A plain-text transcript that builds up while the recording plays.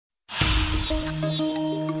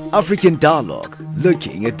African Dialogue,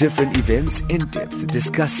 looking at different events in depth,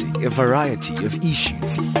 discussing a variety of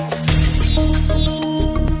issues.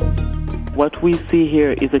 What we see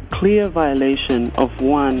here is a clear violation of,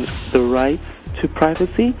 one, the rights to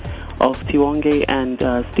privacy of Tiwonge and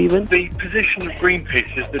Stephen. The position of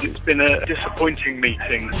Greenpeace is that it's been a disappointing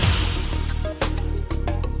meeting.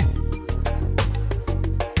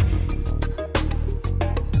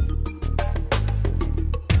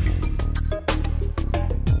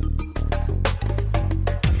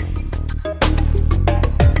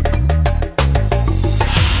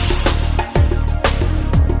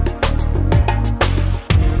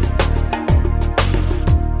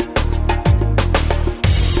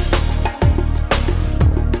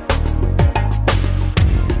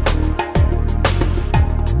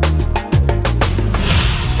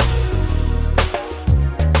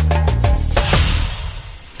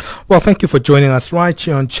 Well, thank you for joining us right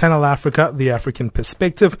here on Channel Africa, The African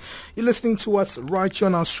Perspective. You're listening to us right here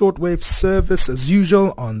on our shortwave service, as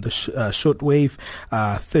usual, on the shortwave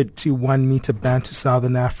 31-meter band to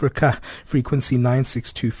Southern Africa, frequency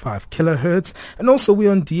 9625 kilohertz. And also we're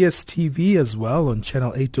on DSTV as well, on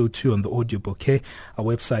Channel 802 on the audio bouquet. Our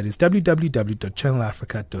website is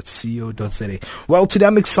www.channelafrica.co.za. Well, today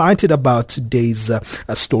I'm excited about today's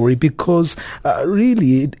story because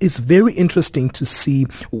really it is very interesting to see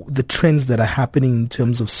the trends that are happening in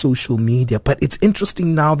terms of social media. But it's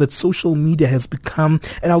interesting now that social media has become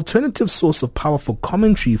an alternative source of powerful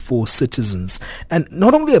commentary for citizens, and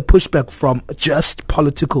not only a pushback from just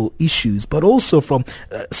political issues, but also from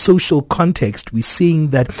social context. We're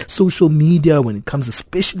seeing that social media, when it comes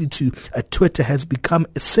especially to Twitter, has become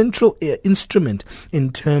a central instrument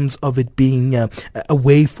in terms of it being a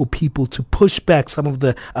way for people to push back some of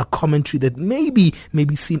the commentary that may be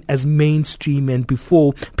seen as mainstream and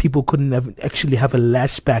before people couldn't actually have a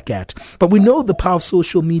lashback at. But we know the power of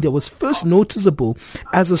social media was first noticeable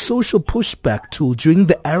as a social pushback tool during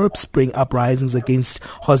the Arab Spring uprisings against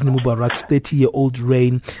Hosni Mubarak's 30-year-old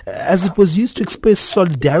reign, as it was used to express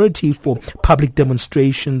solidarity for public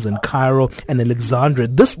demonstrations in Cairo and Alexandria.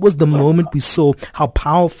 This was the moment we saw how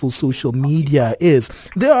powerful social media is.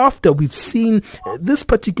 Thereafter, we've seen this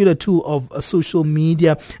particular tool of social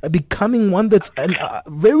media becoming one that's a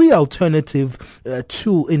very alternative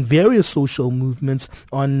tool in various social movements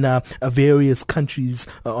on various countries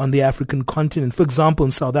on the African continent. For example, in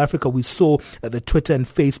South Africa, we saw the Twitter and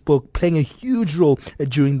Facebook playing a huge role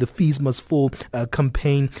during the Fees Must Fall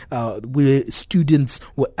campaign, where students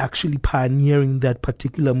were actually pioneering that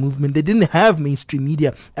particular movement. They didn't have mainstream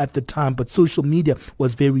media at the time, but social media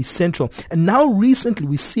was very central. And now recently,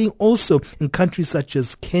 we're seeing also in countries such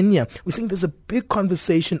as Kenya, we're seeing there's a big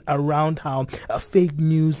conversation around how fake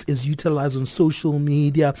news is utilized on social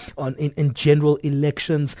media, in general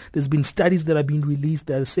elections. There's been studies that have been released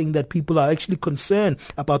that are saying that people are actually concerned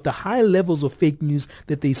about the high levels of fake news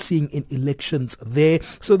that they're seeing in elections there.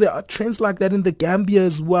 So there are trends like that in the Gambia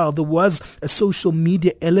as well. There was a social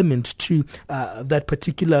media element to that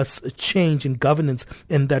particular change in governance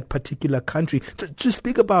in that particular country. To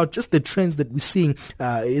speak about just the trends that we're seeing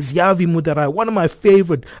is Yavi Mudarai, one of my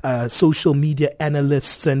favorite social media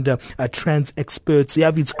analysts and trans experts.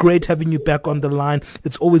 Yavi, it's great having you back on the line.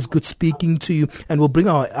 It's always good speaking to you, and we'll bring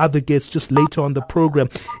our other guests just later on the program.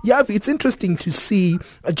 Yavi, it's interesting to see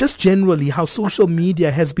just generally how social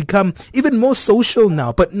media has become even more social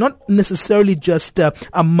now, but not necessarily just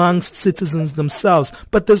amongst citizens themselves,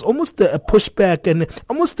 but there's almost a pushback and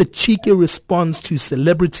almost a cheeky response to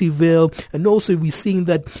Celebrityville, and also we're seeing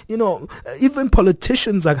that, even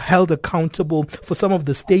politicians are held accountable for some of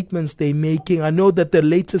the statements they're making. I know that the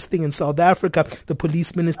latest thing in South Africa, the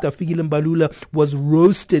police minister Fikile Mbalula was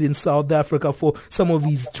roasted in South Africa for some of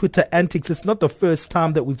his Twitter antics. It's not the first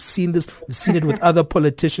time that we've seen this. We've seen it with other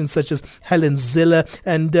politicians such as Helen Zille,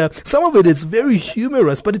 and some of it is very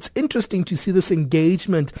humorous, but it's interesting to see this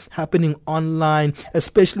engagement happening online,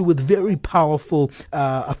 especially with very powerful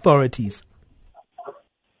authorities.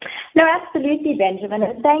 No, absolutely, Benjamin.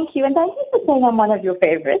 And thank you for saying I'm one of your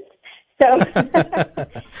favorites. So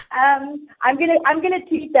I'm gonna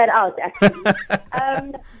tweet that out actually.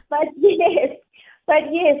 But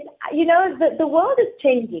yes, the world is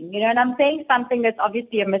changing, and I'm saying something that's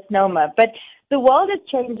obviously a misnomer, but the world is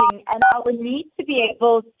changing, and our need to be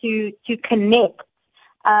able to connect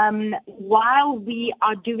while we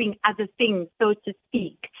are doing other things, so to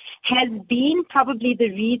speak, has been probably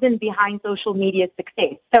the reason behind social media's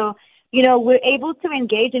success. So, we're able to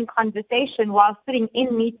engage in conversation while sitting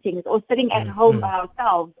in meetings or sitting at home by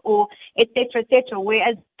ourselves, or et cetera,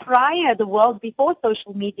 whereas prior, the world before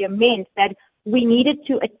social media meant that we needed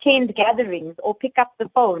to attend gatherings or pick up the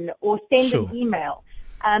phone or send an email.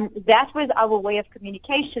 That was our way of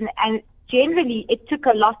communication, and generally it took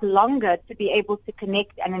a lot longer to be able to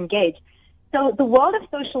connect and engage. So the world of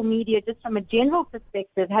social media, just from a general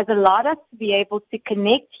perspective, has allowed us to be able to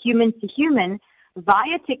connect human to human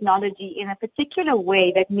via technology in a particular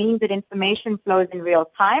way that means that information flows in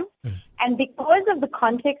real time. And because of the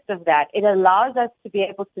context of that, it allows us to be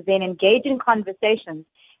able to then engage in conversations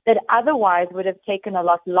that otherwise would have taken a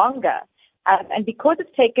lot longer. And because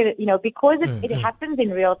it's taken, because it happens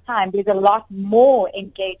in real time, there's a lot more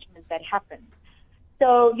engagement that happens.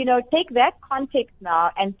 So, take that context now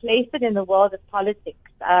and place it in the world of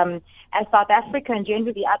politics, as South Africa and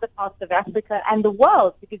generally other parts of Africa and the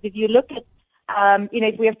world. Because if you look at,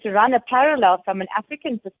 if we have to run a parallel from an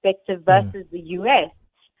African perspective versus the U.S.,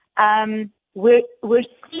 we're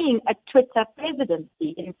seeing a Twitter presidency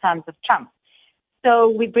in terms of Trump. So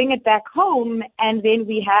we bring it back home, and then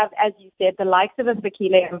we have, as you said, the likes of a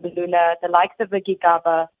Fikile Mbalula, the likes of a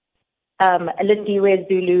Gigaba, Lindiwe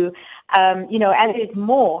Zulu, and there's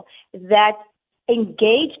more that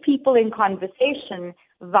engage people in conversation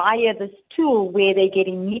via this tool where they get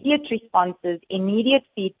immediate responses, immediate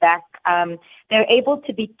feedback. They're able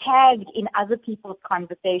to be tagged in other people's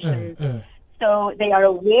conversations. So they are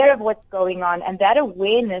aware of what's going on, and that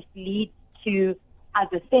awareness leads to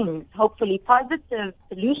other things, hopefully positive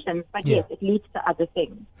solutions, but yes, it leads to other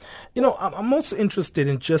things. I'm also interested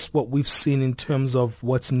in just what we've seen in terms of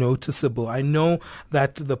what's noticeable. I know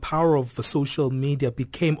that the power of the social media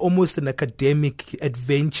became almost an academic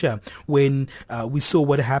adventure when we saw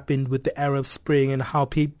what happened with the Arab Spring and how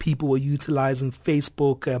people were utilizing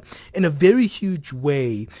Facebook in a very huge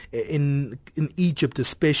way in Egypt,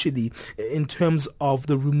 especially in terms of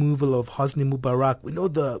the removal of Hosni Mubarak. We know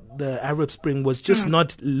the Arab Spring was just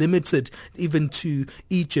not limited even to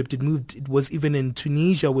Egypt. It was even in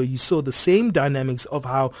Tunisia, where you saw the same dynamics of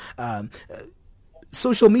how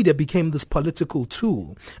social media became this political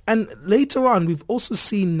tool. And later on, we've also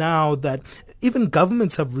seen now that even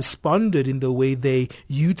governments have responded in the way they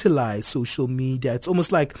utilize social media. It's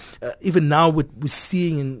almost like even now we're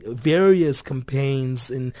seeing in various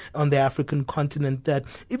campaigns on the African continent that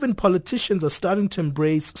even politicians are starting to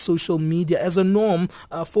embrace social media as a norm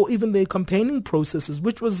for even their campaigning processes,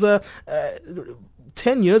 which was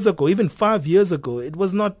 10 years ago, even 5 years ago, it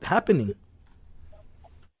was not happening.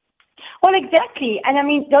 Well, exactly. And I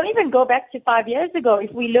mean, don't even go back to 5 years ago.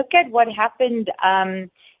 If we look at what happened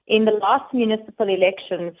in the last municipal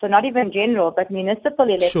elections, so not even general, but municipal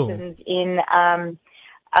elections in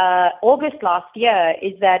August last year,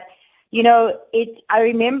 is that, I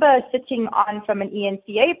remember sitting on from an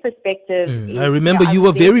ENCA perspective. I remember you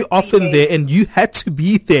were very often there, and you had to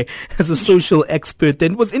be there as a social expert.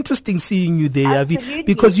 And it was interesting seeing you there, Yavi,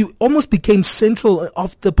 because you almost became central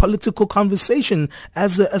of the political conversation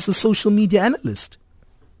as a social media analyst.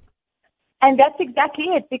 And that's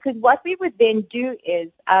exactly it, because what we would then do is,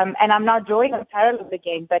 and I'm not drawing a parallel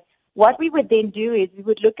again, but what we would then do is we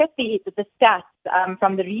would look at the stats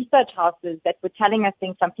from the research houses that were telling us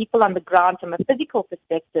things from people on the ground from a physical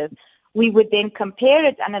perspective. We would then compare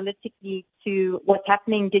it analytically to what's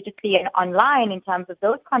happening digitally and online in terms of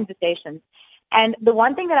those conversations. And the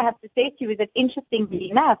one thing that I have to say to you is that, interestingly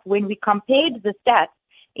enough, when we compared the stats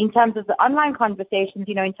in terms of the online conversations,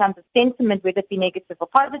 in terms of sentiment, whether it be negative or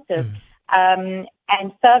positive, and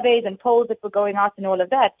surveys and polls that were going out and all of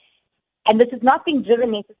that, and this is not being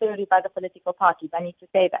driven necessarily by the political parties, I need to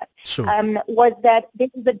say that, was that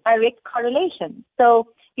this is a direct correlation. So,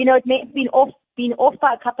 it may have been off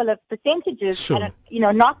by a couple of percentages, and,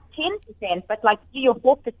 not 10%, but like 3 or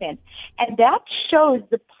 4%. And that shows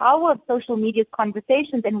the power of social media's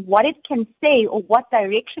conversations and what it can say or what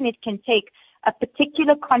direction it can take a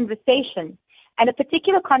particular conversation. And a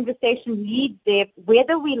particular conversation leads there,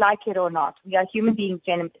 whether we like it or not. We are human beings,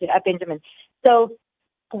 Benjamin. So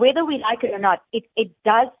whether we like it or not, it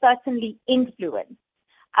does certainly influence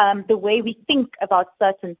the way we think about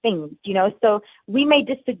certain things, So we may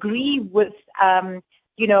disagree with,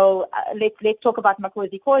 let's talk about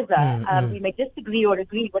Makosi Khoza. We may disagree or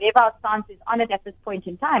agree, whatever our stance is on it at this point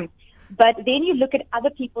in time. But then you look at other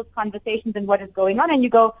people's conversations and what is going on, and you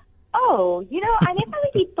go, oh, I never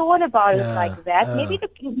really thought about it like that. Maybe,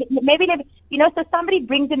 so somebody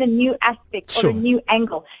brings in a new aspect or a new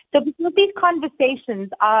angle. So because these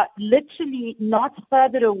conversations are literally not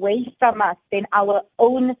further away from us than our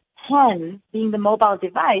own hands, being the mobile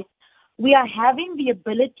device, we are having the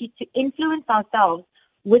ability to influence ourselves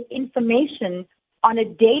with information on a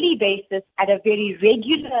daily basis at a very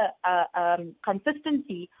regular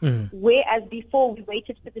consistency, whereas before we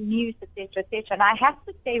waited for the news, etc., etc. And I have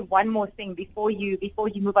to say one more thing before you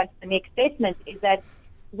move on to the next statement, is that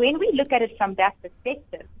when we look at it from that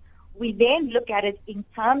perspective, we then look at it in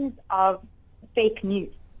terms of fake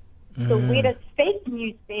news. So where does fake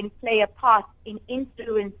news then play a part in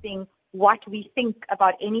influencing what we think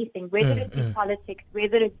about anything, whether it be politics,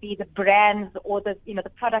 whether it be the brands or the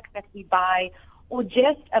products that we buy, or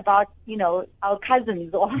just about, our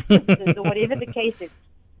cousins or our sisters or whatever the case is.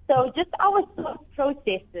 So just our thought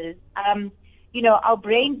processes, our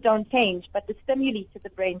brains don't change, but the stimuli to the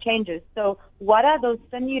brain changes. So what are those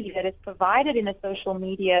stimuli that is provided in a social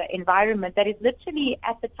media environment that is literally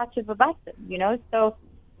at the touch of a button,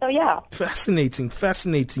 So yeah. Fascinating,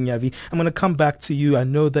 Yavi. I'm going to come back to you. I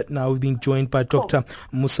know that now we've been joined by Dr.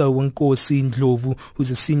 Musawenkosi Ndlovu, who's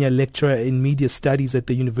a senior lecturer in media studies at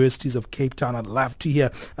the Universities of Cape Town. I'd love to hear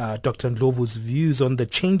Dr. Ndlovu's views on the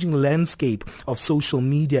changing landscape of social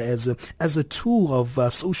media as a tool of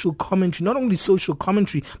social commentary, not only social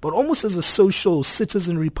commentary, but almost as a social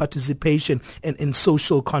citizenry participation in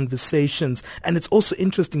social conversations. And it's also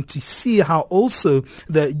interesting to see how also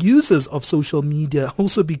the users of social media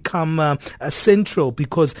also become central,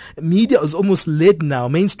 because media is almost led now.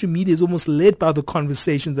 Mainstream media is almost led by the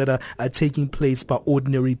conversations that are taking place by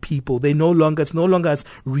ordinary people. It's no longer us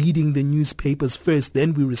reading the newspapers first,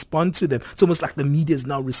 then we respond to them. It's almost like the media is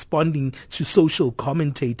now responding to social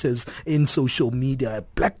commentators in social media.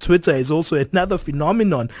 Black Twitter is also another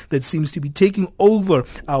phenomenon that seems to be taking over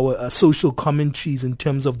our social commentaries in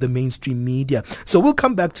terms of the mainstream media. So we'll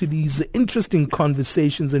come back to these interesting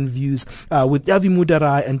conversations and views with Yavi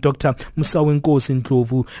Mudarai and Dr. Musawenkosi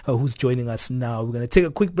Ndlovu, who's joining us now. We're going to take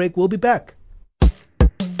a quick break. We'll be back.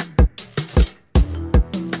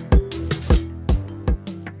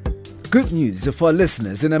 Good news for our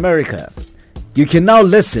listeners in America. You can now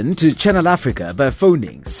listen to Channel Africa by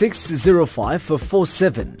phoning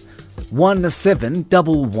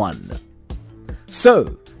 605-47-1711.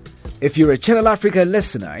 So, if you're a Channel Africa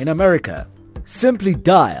listener in America, simply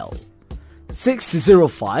dial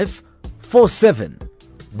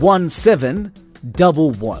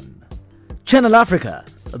 605-47-1711. Channel Africa,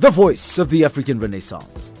 the voice of the African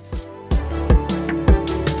Renaissance.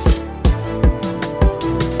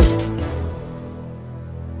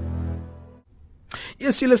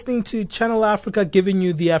 Yes, you're listening to Channel Africa, giving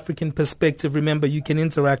you the African perspective. Remember, you can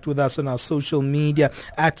interact with us on our social media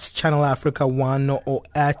at Channel Africa 1 or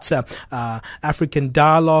at African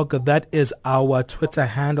Dialogue. That is our Twitter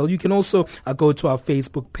handle. You can also go to our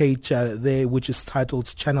Facebook page there, which is titled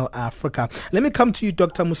Channel Africa. Let me come to you,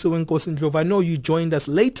 Dr. Musawenkosi Ndlovu. I know you joined us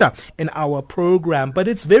later in our program, but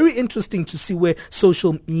it's very interesting to see where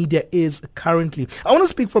social media is currently. I want to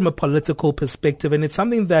speak from a political perspective, and it's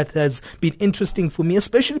something that has been interesting for me,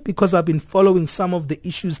 especially because I've been following some of the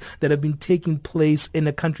issues that have been taking place in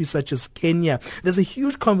a country such as Kenya. There's a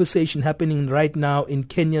huge conversation happening right now in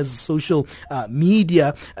Kenya's social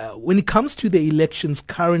media when it comes to the elections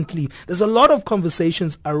currently. There's a lot of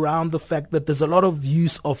conversations around the fact that there's a lot of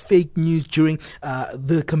use of fake news during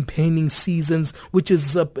the campaigning seasons, which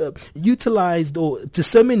is utilized or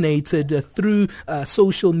disseminated through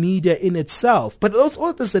social media in itself. But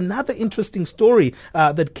also there's another interesting story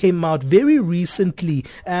that came out very recently,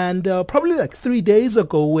 and probably like 3 days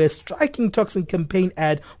ago, where striking toxin campaign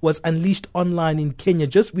ad was unleashed online in Kenya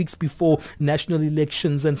just weeks before national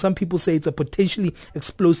elections. And some people say it's a potentially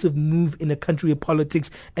explosive move in a country where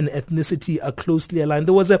politics and ethnicity are closely aligned.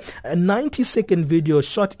 There was a 90-second video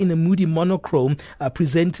shot in a moody monochrome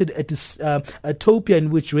presented at this Ethiopia,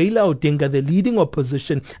 in which Raila Odinga, the leading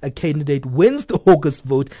opposition candidate, wins the August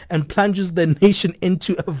vote and plunges the nation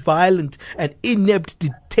into a violent and inept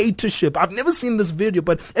dictatorship. I've never seen this video,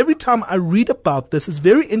 but every time I read about this, it's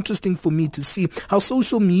very interesting for me to see how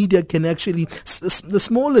social media can actually, the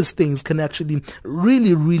smallest things can actually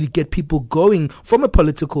really get people going from a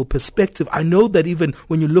political perspective. I know that even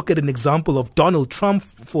when you look at an example of Donald Trump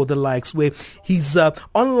for the likes, where his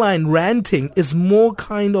online ranting is more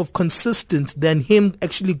kind of consistent than him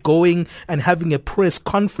actually going and having a press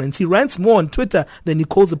conference. He rants more on Twitter than he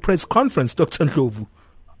calls a press conference, Dr. Ndlovu.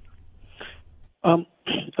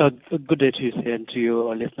 Good day to you and to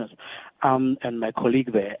your listeners and my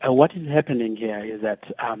colleague there. What is happening here is that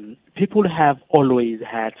people have always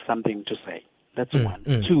had something to say. That's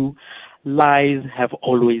one. Two, lies have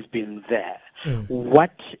always been there.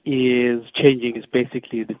 What is changing is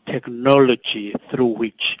basically the technology through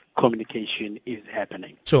which communication is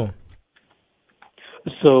happening. Sure.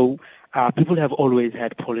 So people have always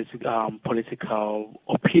had political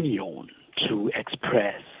opinion to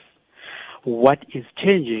express. What is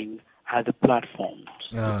changing are the platforms,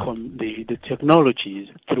 the technologies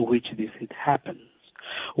through which this happens.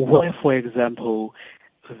 Where, for example,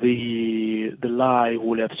 the lie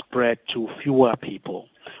will have spread to fewer people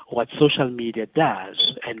what social media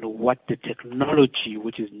does and what the technology,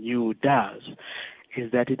 which is new, does,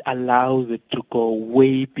 is that it allows it to go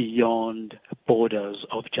way beyond borders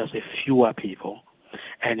of just a fewer people,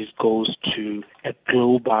 and it goes to a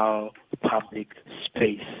global public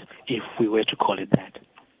space, if we were to call it that.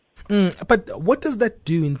 But what does that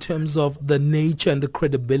do in terms of the nature and the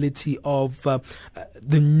credibility of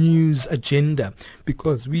the news agenda?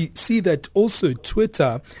 Because we see that also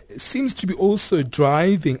Twitter seems to be also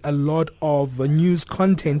driving a lot of news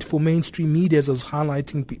content for mainstream media, as I was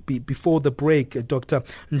highlighting before the break, Dr.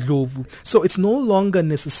 Ndlovu. So it's no longer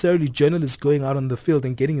necessarily journalists going out on the field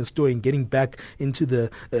and getting a story and getting back into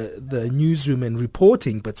the newsroom and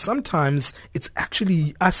reporting, but sometimes it's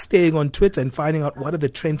actually us staying on Twitter and finding out what are the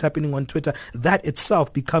trends happening on Twitter. That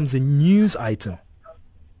itself becomes a news item.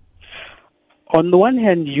 On the one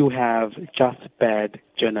hand, you have just bad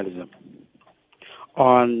journalism.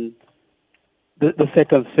 On the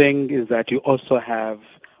second thing is that you also have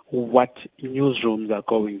what newsrooms are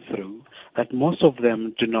going through, that most of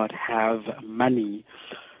them do not have money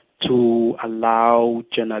to allow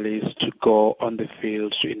journalists to go on the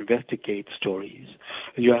field to investigate stories.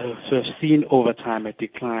 You have seen over time a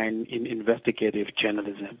decline in investigative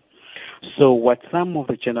journalism. So what some of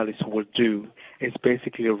the journalists will do is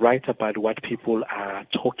basically write about what people are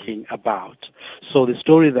talking about. So the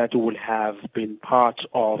story that will have been part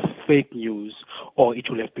of fake news, or it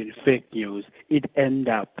will have been fake news, it end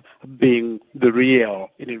up being the real,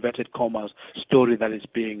 in inverted commas, story that is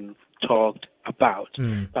being talked about.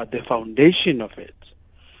 But the foundation of it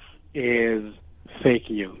is fake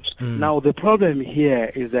news. Now the problem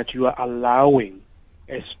here is that you are allowing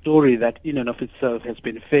a story that in and of itself has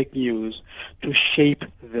been fake news to shape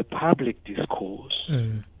the public discourse.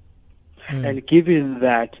 And given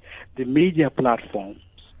that the media platforms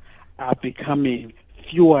are becoming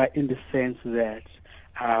fewer in the sense that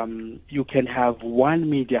you can have one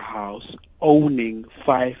media house owning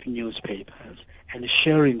 5 newspapers and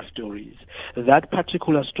sharing stories, that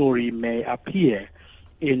particular story may appear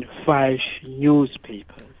in 5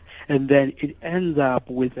 newspapers, and then it ends up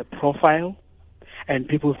with a profile and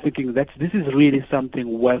people thinking that this is really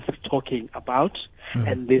something worth talking about,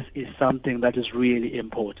 and this is something that is really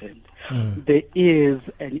important. There is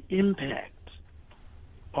an impact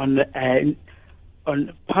on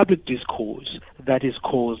public discourse that is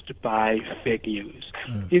caused by fake news.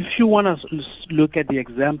 If you want to look at the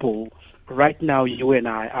example, right now you and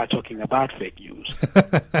I are talking about fake news.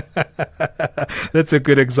 That's a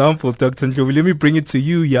good example, Dr. Ndlovu. Let me bring it to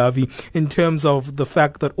you, Yavi, in terms of the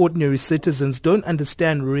fact that ordinary citizens don't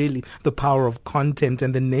understand really the power of content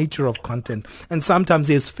and the nature of content. And sometimes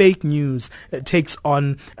there's fake news takes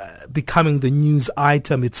on becoming the news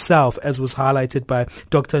item itself, as was highlighted by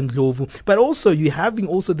Dr. Ndlovu. But also you're having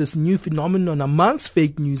also this new phenomenon amongst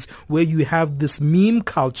fake news where you have this meme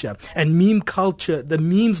culture, and meme culture, the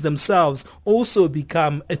memes themselves also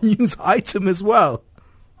become a news item as well.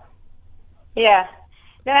 Yeah,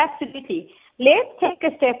 no, absolutely. Let's take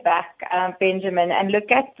a step back, Benjamin, and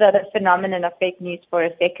look at the phenomenon of fake news for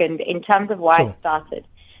a second in terms of why it started.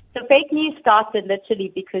 So fake news started literally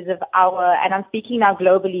because of and I'm speaking now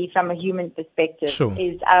globally from a human perspective,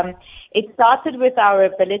 it started with our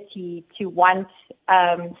ability to want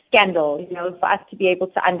scandal, for us to be able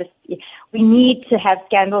to understand. We need to have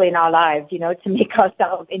scandal in our lives, to make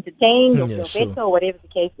ourselves entertained or feel better or whatever the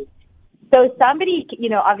case is. So somebody,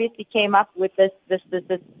 obviously came up with this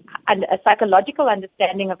a psychological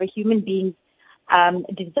understanding of a human being's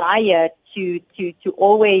desire to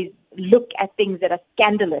always look at things that are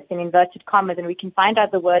scandalous in inverted commas, and we can find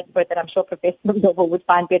out the word for it that I'm sure Professor Ndlovu would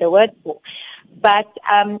find better words for. But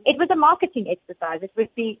it was a marketing exercise. It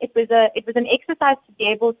was an exercise to be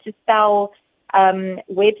able to sell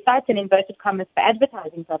websites in inverted commas for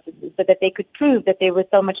advertising purposes, so that they could prove that there was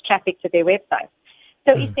so much traffic to their website.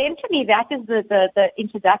 So essentially, that is the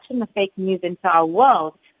introduction of fake news into our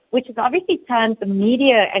world, which has obviously turned the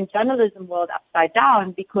media and journalism world upside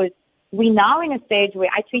down, because we're now in a stage where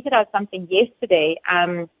I tweeted out something yesterday,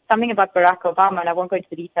 something about Barack Obama, and I won't go into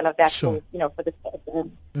the detail of that for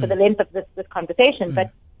the length of this conversation.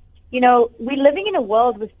 But we're living in a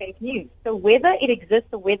world with fake news. So whether it exists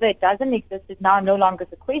or whether it doesn't exist is now no longer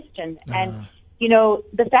the question. And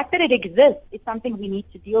the fact that it exists is something we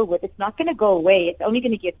need to deal with. It's not going to go away. It's only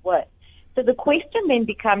going to get worse. So the question then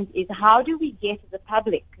becomes is how do we get the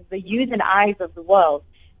public, the ears and eyes of the world,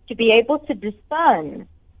 to be able to discern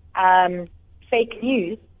fake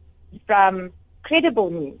news from credible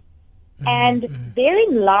news? And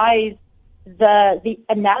therein lies the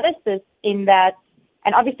analysis in that,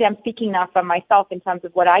 and obviously I'm speaking now for myself in terms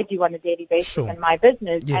of what I do on a daily basis in my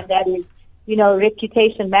business, and that is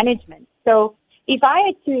reputation management. So if I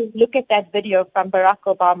had to look at that video from Barack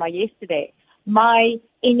Obama yesterday, my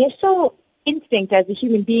initial instinct as a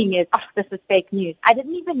human being is, this is fake news. I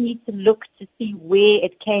didn't even need to look to see where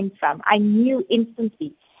it came from. I knew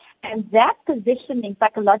instantly. And that positioning,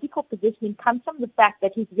 psychological positioning, comes from the fact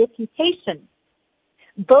that his reputation,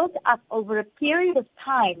 built up over a period of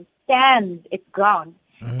time, stands its ground.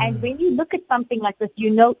 And when you look at something like this,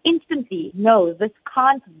 you know instantly, no, this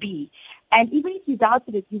can't be. And even if you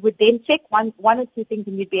doubted it, you would then check one or two things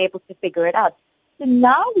and you'd be able to figure it out. So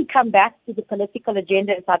now we come back to the political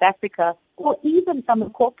agenda in South Africa, or even from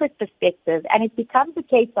a corporate perspective, and it becomes a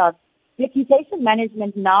case of reputation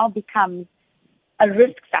management now becomes a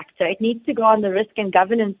risk factor. It needs to go on the risk and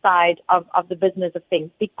governance side of the business of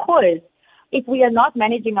things, because if we are not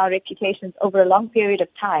managing our reputations over a long period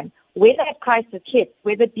of time, whether a crisis hits,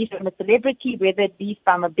 whether it be from a celebrity, whether it be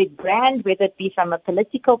from a big brand, whether it be from a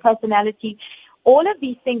political personality, all of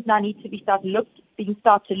these things now need to be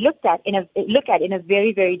looked at in a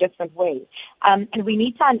very, very different way. And we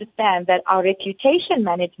need to understand that our reputation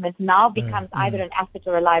management now becomes either an asset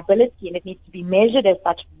or a liability, and it needs to be measured as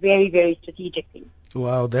such very, very strategically.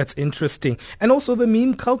 Wow, that's interesting. And also the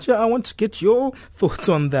meme culture, I want to get your thoughts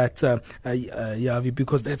on that, Yavi,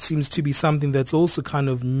 because that seems to be something that's also kind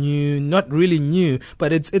of new, not really new,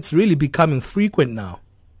 but it's really becoming frequent now.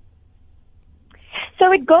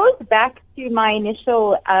 So it goes back to my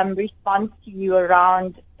initial response to you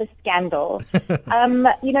around the scandal.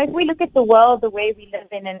 If we look at the world the way we live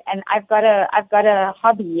in, and I've got a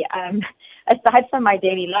hobby aside from my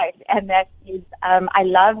daily life, and that is I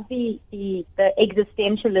love the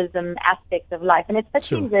existentialism aspect of life, and it's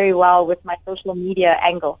fitting very well with my social media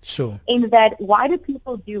angle. Sure. In that, why do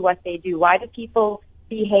people do what they do? Why do people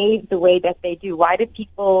behave the way that they do? Why do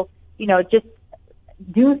people, just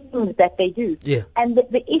do things that they do? Yeah. And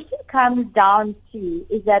the issue comes down to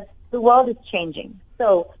is that the world is changing.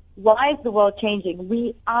 So why is the world changing?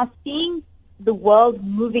 We are seeing the world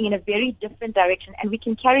moving in a very different direction, and we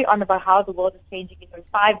can carry on about how the world is changing in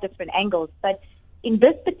 5 different angles. But in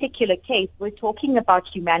this particular case, we're talking about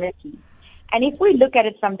humanity. And if we look at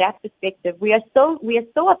it from that perspective, we are so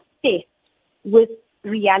obsessed with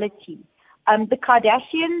reality. The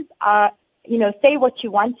Kardashians are, say what you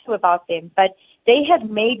want to about them, but they have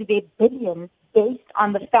made their billions based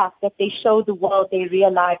on the fact that they show the world their real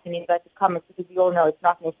life in inverted commas, because we all know it's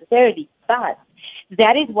not necessarily, but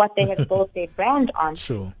that is what they have built their brand on.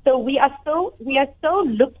 Sure. So we are so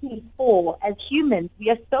looking for, as humans, we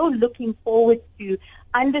are so looking forward to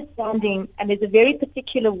understanding, and there's a very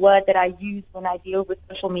particular word that I use when I deal with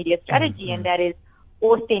social media strategy, and that is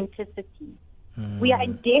authenticity. We are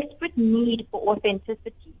in desperate need for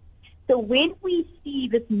authenticity. So when we see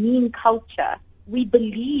this meme culture, we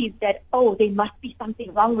believe that, there must be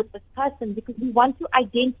something wrong with this person, because we want to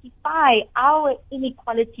identify our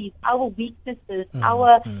inequalities, our weaknesses,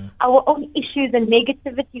 our own issues and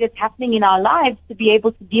negativity that's happening in our lives, to be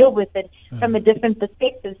able to deal with it from a different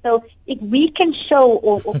perspective. So if we can show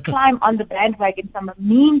or climb on the bandwagon from a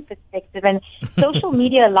meme perspective, and social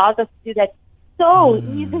media allows us to do that so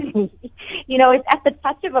easily. It's at the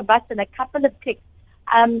touch of a button, a couple of clicks.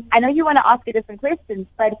 I know you want to ask a different questions,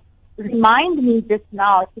 but remind me just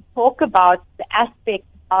now to talk about the aspect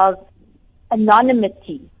of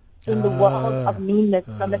anonymity in the world of meanness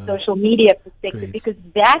from a social media perspective, great. Because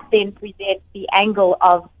that then presents the angle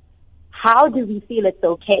of how do we feel it's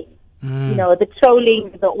okay? The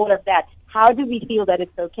trolling, all of that. How do we feel that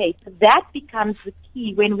it's okay? So that becomes the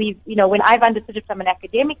key when when I've understood it from an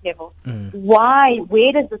academic level.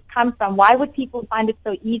 Where does this come from? Why would people find it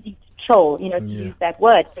so easy to troll, to use that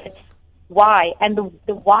word? Why? And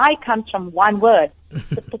the why comes from one word,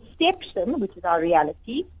 the perception, which is our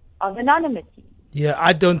reality, of anonymity. Yeah,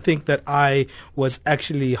 I don't think that I was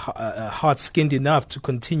actually hard-skinned enough to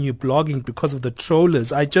continue blogging because of the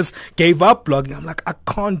trollers. I just gave up blogging. I'm like, I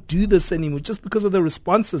can't do this anymore, just because of the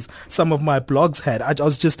responses some of my blogs had.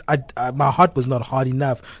 My heart was not hard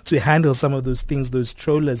enough to handle some of those things those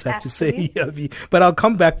trollers have Absolutely. to say. But I'll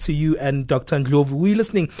come back to you and Dr. Ndlovu. We're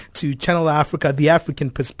listening to Channel Africa, the African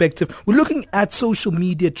perspective. We're looking at social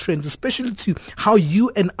media trends, especially to how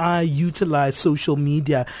you and I utilize social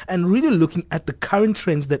media, and really looking at the current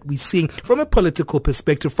trends that we're seeing from a political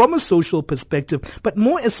perspective, from a social perspective, but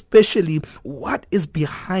more especially what is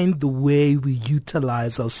behind the way we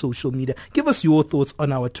utilize our social media. Give us your thoughts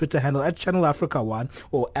on our Twitter handle at Channel Africa 1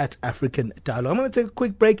 or at African Dialogue. I'm going to take a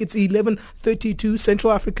quick break. It's 11:32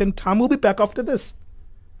 Central African time. We'll be back after this.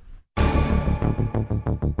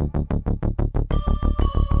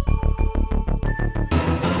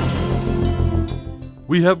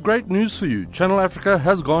 We have great news for you. Channel Africa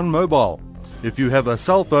has gone mobile. If you have a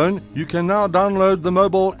cell phone, you can now download the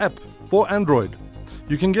mobile app for Android.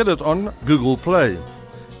 You can get it on Google Play.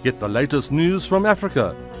 Get the latest news from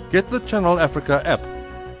Africa. Get the Channel Africa app.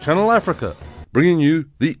 Channel Africa, bringing you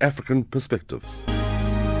the African perspectives.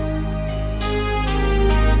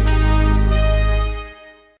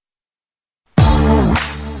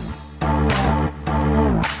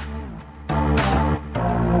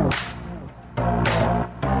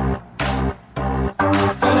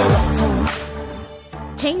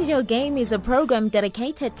 Change Your Game is a program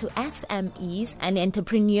dedicated to SMEs and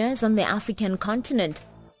entrepreneurs on the African continent.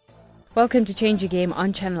 Welcome to Change Your Game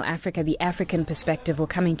on Channel Africa, the African perspective. We're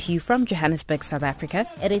coming to you from Johannesburg, South Africa.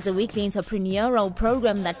 It is a weekly entrepreneurial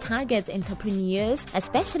program that targets entrepreneurs,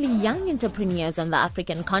 especially young entrepreneurs on the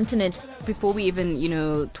African continent. Before we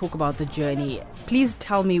even, talk about the journey, please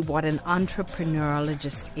tell me what an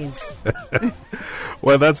entrepreneurologist is.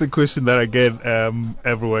 Well, that's a question that I get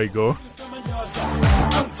everywhere I go.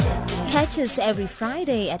 Catch us every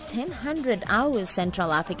Friday at 1000 hours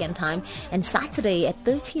Central African Time and Saturday at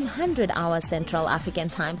 1300 hours Central African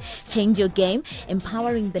Time. Change Your Game,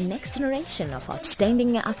 empowering the next generation of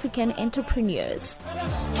outstanding African entrepreneurs.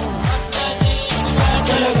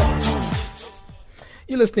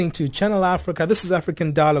 You're listening to Channel Africa. This is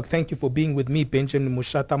African Dialogue. Thank you for being with me, Benjamin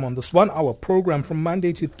Mushatam, on this 1 hour program from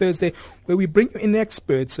Monday to Thursday, where we bring you in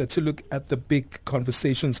experts to look at the big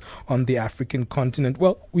conversations on the African continent.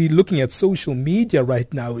 Well, we're looking at social media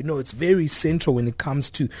right now. We know it's very central when it comes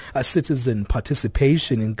to citizen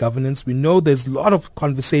participation in governance. We know there's a lot of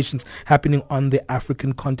conversations happening on the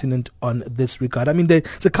African continent on this regard. I mean,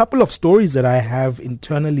 there's a couple of stories that I have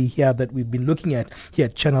internally here that we've been looking at here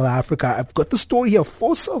at Channel Africa. I've got the story here of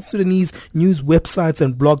 4 South Sudanese news websites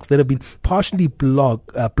and blogs that have been partially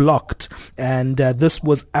blocked. And this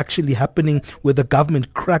was actually happening where the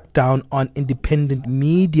government cracked down on independent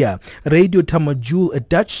media. Radio Tamajul, a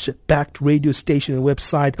Dutch-backed radio station and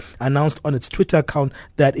website, announced on its Twitter account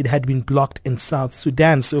that it had been blocked in South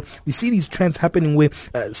Sudan. So we see these trends happening where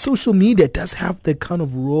social media does have that kind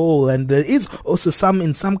of role. And there is also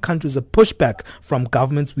in some countries, a pushback from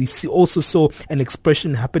governments. We also saw an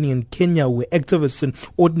expression happening in Kenya where activists and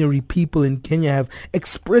ordinary people in Kenya have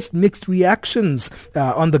expressed mixed reactions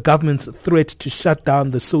on the government's threat to shut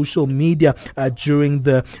down the social media during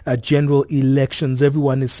the general elections.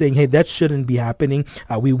 Everyone is saying, hey, that shouldn't be happening.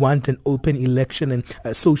 We want an open election,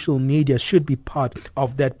 and social media should be part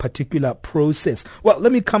of that particular process. Well,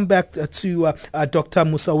 let me come back to Dr.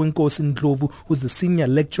 Musawenkosi Ndlovu, who's the senior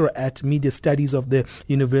lecturer at Media Studies of the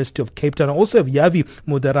University of Cape Town. I also have Yavi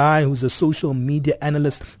Mudarai, who's a social media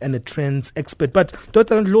analyst and a trends expert. But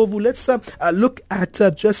Dr. Ndlovu, let's look at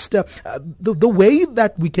just the way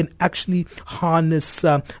that we can actually harness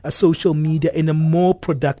social media in a more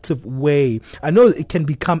productive way. I know it can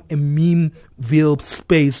become a meme-ville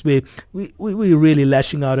space where we're really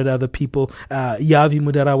lashing out at other people. Yavi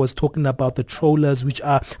Mudara was talking about the trollers, which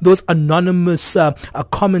are those anonymous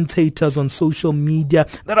commentators on social media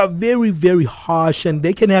that are very, very harsh, and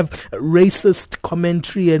they can have racist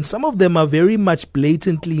commentary, and some of them are very much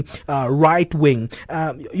blatantly right-wing.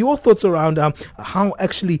 Your thoughts around how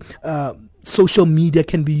actually social media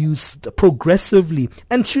can be used progressively,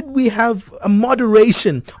 and should we have a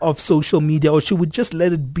moderation of social media, or should we just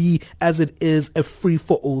let it be as it is, a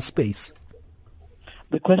free-for-all space?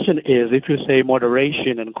 The question is, if you say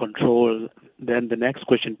moderation and control, then the next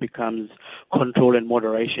question becomes control and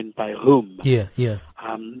moderation by whom? Yeah.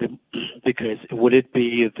 Because would it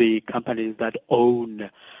be the companies that own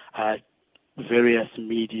various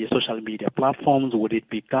social media platforms? Would it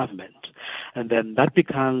be government? And then that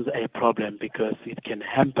becomes a problem because it can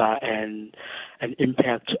hamper an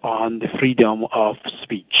impact on the freedom of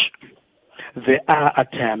speech. There are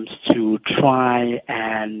attempts to try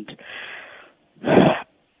and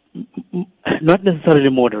not necessarily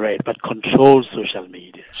moderate, but control social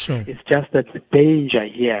media. Sure. It's just that the danger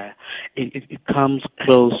here, it comes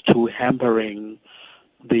close to hampering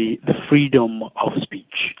the freedom of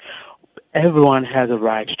speech. Everyone has a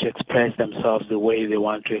right to express themselves the way they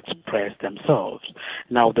want to express themselves.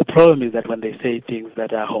 Now, the problem is that when they say things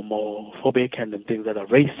that are homophobic and things that are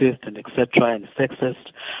racist and etc. and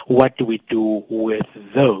sexist, what do we do with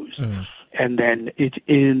those? And then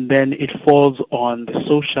it falls on the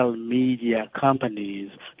social media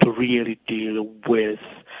companies to really deal with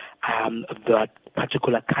that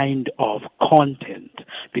particular kind of content,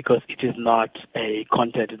 because it is not a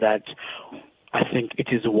content that I think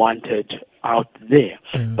it is wanted out there.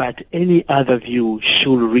 But any other view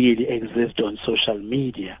should really exist on social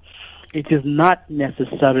media. It is not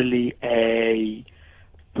necessarily a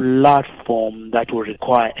platform that will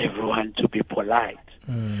require everyone to be polite.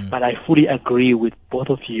 But I fully agree with both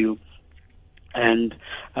of you and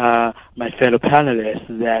my fellow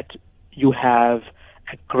panelists that you have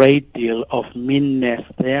a great deal of meanness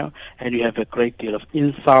there, and you have a great deal of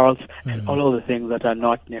insults and all of the things that are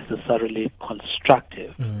not necessarily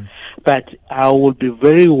constructive. But I would be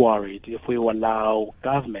very worried if we allow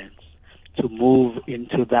governments to move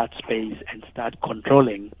into that space and start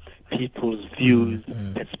controlling people's views,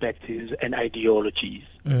 perspectives, and ideologies.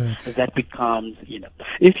 That becomes,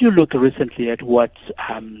 if you look recently at what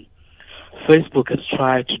Facebook has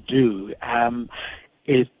tried to do,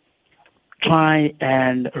 is try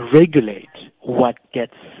and regulate what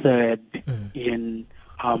gets said in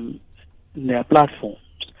their platforms.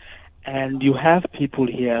 And you have people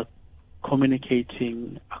here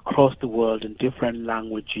communicating across the world in different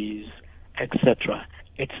languages, etc.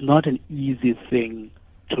 It's not an easy thing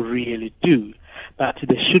to really do, but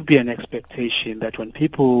there should be an expectation that when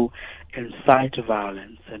people incite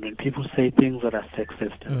violence and when people say things that are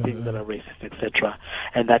sexist and things that are racist, etc.,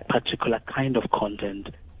 and that particular kind of content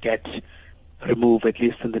gets removed at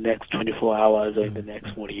least in the next 24 hours or in the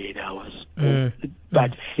next 48 hours.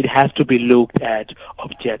 But it has to be looked at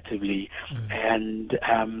objectively, and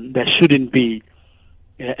there shouldn't be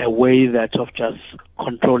a way that of just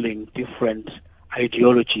controlling different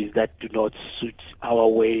ideologies that do not suit our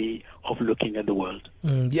way of looking at the world.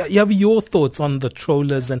 Yeah, you have your thoughts on the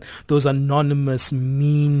trollers and those anonymous,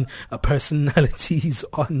 mean personalities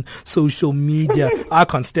on social media. I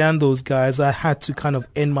can't stand those guys. I had to kind of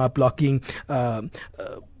end my blocking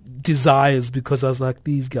desires because I was like,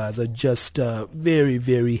 these guys are just very,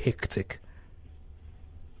 very hectic.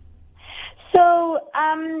 So,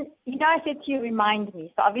 I said to you, remind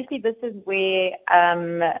me. So obviously this is where,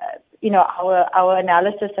 our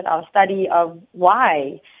analysis and our study of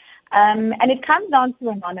why. And it comes down to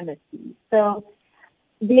anonymity. So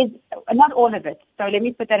there's not all of it. So let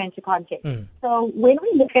me put that into context. So when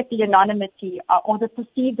we look at the anonymity or the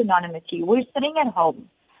perceived anonymity, we're sitting at home.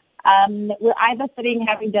 We're either sitting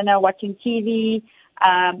having dinner, watching TV,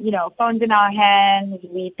 phones in our hands.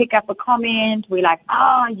 We pick up a comment. We're like,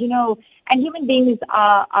 and human beings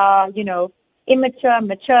are immature,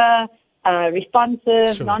 mature,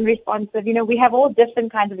 responsive, non-responsive. We have all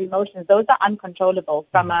different kinds of emotions. Those are uncontrollable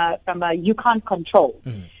from a you can't control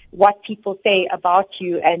what people say about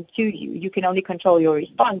you and to you. You can only control your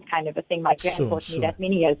response, kind of a thing. My grand taught me that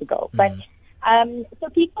many years ago. But so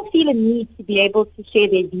people feel a need to be able to share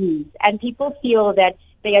their views, and people feel that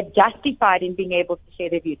they are justified in being able to share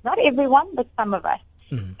their views. Not everyone, but some of us.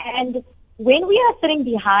 And when we are sitting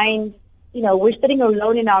behind, we're sitting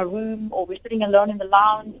alone in our room, or we're sitting alone in the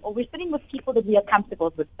lounge, or we're sitting with people that we are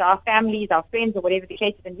comfortable with, so our families, our friends, or whatever the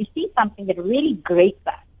case is, and we see something that really grates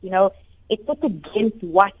us. It's just against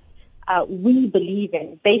what we believe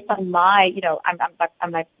in, based on my,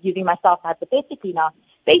 I'm like using myself hypothetically now,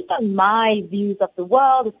 based on my views of the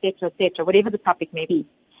world, et cetera, whatever the topic may be.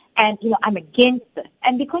 And, I'm against it.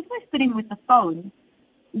 And because we're sitting with the phone,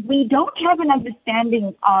 we don't have an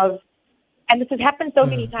understanding of, and this has happened so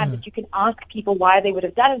many times that you can ask people why they would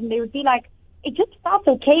have done it, and they would be like, it just felt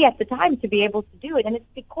okay at the time to be able to do it. And it's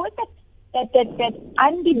because that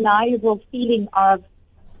undeniable feeling of,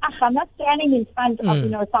 I'm not standing in front of,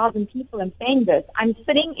 1,000 people and saying this. I'm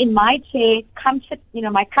sitting in my chair,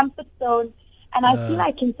 my comfort zone, and I feel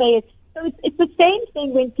I can say it. So it's the same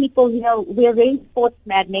thing when people, we're very sports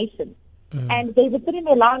mad nations. And they would sit in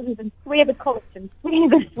their lounges and swear the coach and swear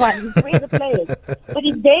this one and swear the players. But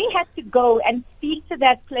if they had to go and speak to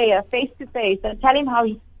that player face to face and tell him how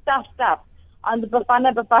he stuffed up on the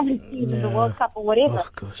Bafana team in the World Cup or whatever,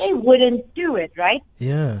 they wouldn't do it, right?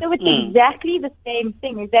 Yeah. So it's exactly the same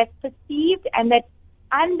thing, is that perceived and that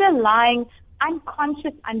underlying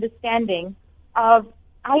unconscious understanding of,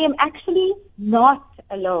 I am actually not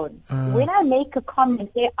alone. When I make a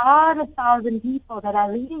comment, there are 1,000 people that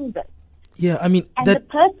are reading this. Yeah, I mean, and the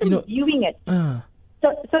person viewing it.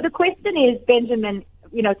 So the question is, Benjamin,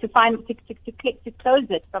 to close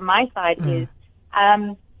it from my side is,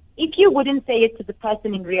 if you wouldn't say it to the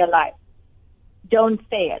person in real life, don't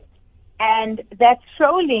say it. And that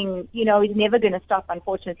trolling, is never going to stop,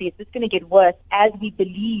 unfortunately. It's just going to get worse as we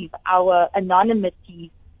believe our anonymity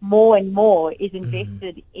more and more is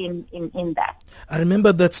invested in that. I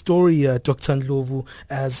remember that story, Dr. Ndlovu,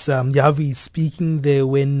 as Yavi speaking there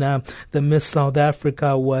when the Miss South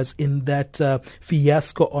Africa was in that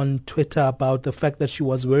fiasco on Twitter about the fact that she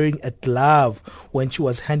was wearing a glove when she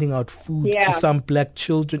was handing out food to some black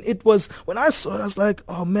children. It was, when I saw it, I was like,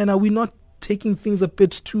 oh man, are we not taking things a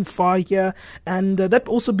bit too far here? And that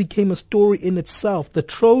also became a story in itself. The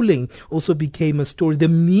trolling also became a story. The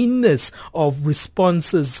meanness of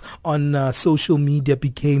responses on social media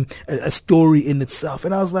became a story in itself.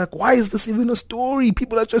 And I was like, why is this even a story?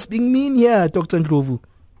 People are just being mean here, Dr. Ndlovu.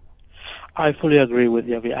 I fully agree with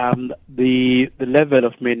you. The level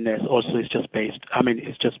of meanness also is just based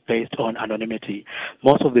on anonymity.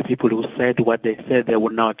 Most of the people who said what they said, they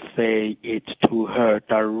would not say it to her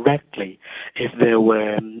directly if they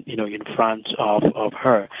were, in front of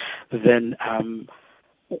her. Then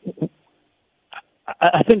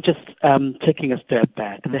I think just taking a step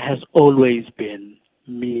back, there has always been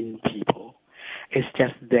mean people. It's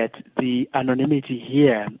just that the anonymity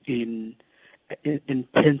here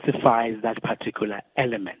intensifies that particular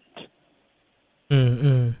element.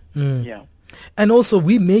 Yeah. And also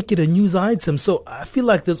we make it a news item. So I feel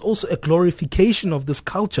like there's also a glorification of this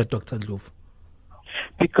culture, Dr. Ndlovu.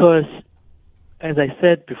 Because, as I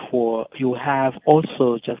said before, you have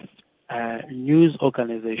also just news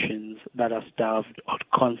organizations that are starved of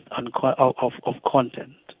content.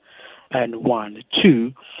 And one.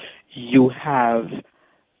 Two, you have,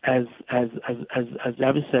 as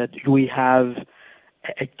Abby said, we have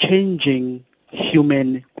a changing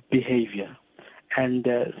human behavior.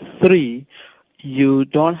 And three, you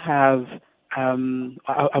don't have,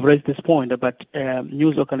 I've raised this point, but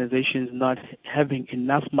news organizations not having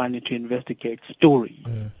enough money to investigate stories.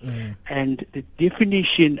 And the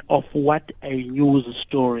definition of what a news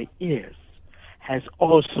story is has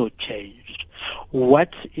also changed.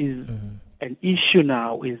 What is an issue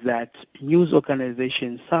now is that news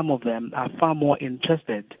organizations, some of them are far more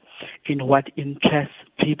interested in what interests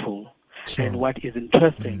people and what is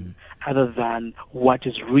interesting other than what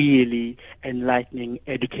is really enlightening,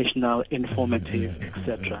 educational, informative,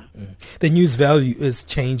 etc. The news value is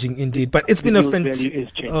changing indeed, but it's been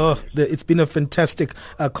it's been a fantastic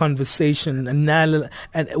conversation and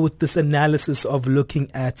with this analysis of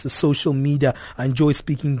looking at social media. I enjoy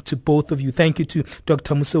speaking to both of you. Thank you to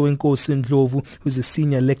Dr. Musewenkosi Ndlovu, who's a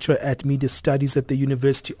senior lecturer at Media Studies at the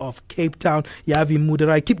University of Cape Town. Yavi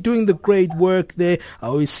Mudarai, keep doing the great work there. I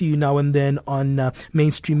always see you now and then on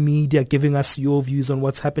mainstream media, giving us your views on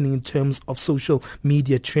what's happening in terms of social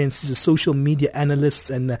media trends. She's a social media analyst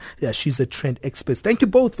and she's a trend expert. Thank you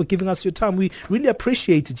both for giving us your time. We really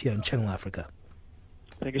appreciate it here on Channel Africa.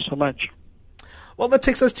 Thank you so much. Well, that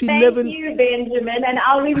takes us to Thank 11. Thank you, Benjamin, and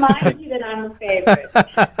I'll remind you that I'm a favorite.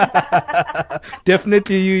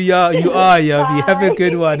 Definitely you are, Yavi. Have a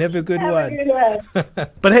good one. Have a good one.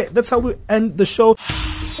 But hey, that's how we end the show.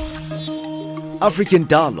 African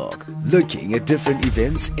Dialogue, looking at different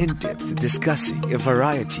events in depth, discussing a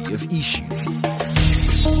variety of issues.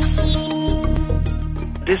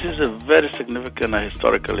 This is a very significant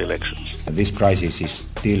historical election. This crisis is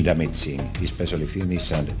still damaging, especially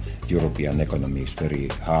Finnish and European economies very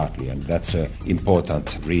hardly, and that's an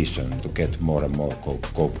important reason to get more and more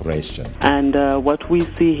cooperation. And what we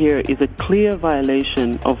see here is a clear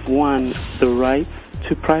violation of, one, the rights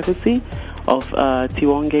to privacy of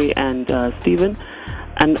Tiwonge and Stephen,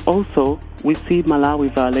 and also we see Malawi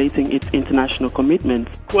violating its international commitments.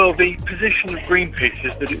 Well, the position of Greenpeace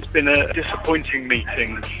is that it's been a disappointing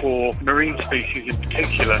meeting for marine species in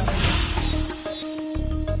particular.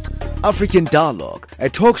 African Dialogue, a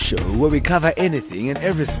talk show where we cover anything and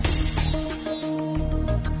everything.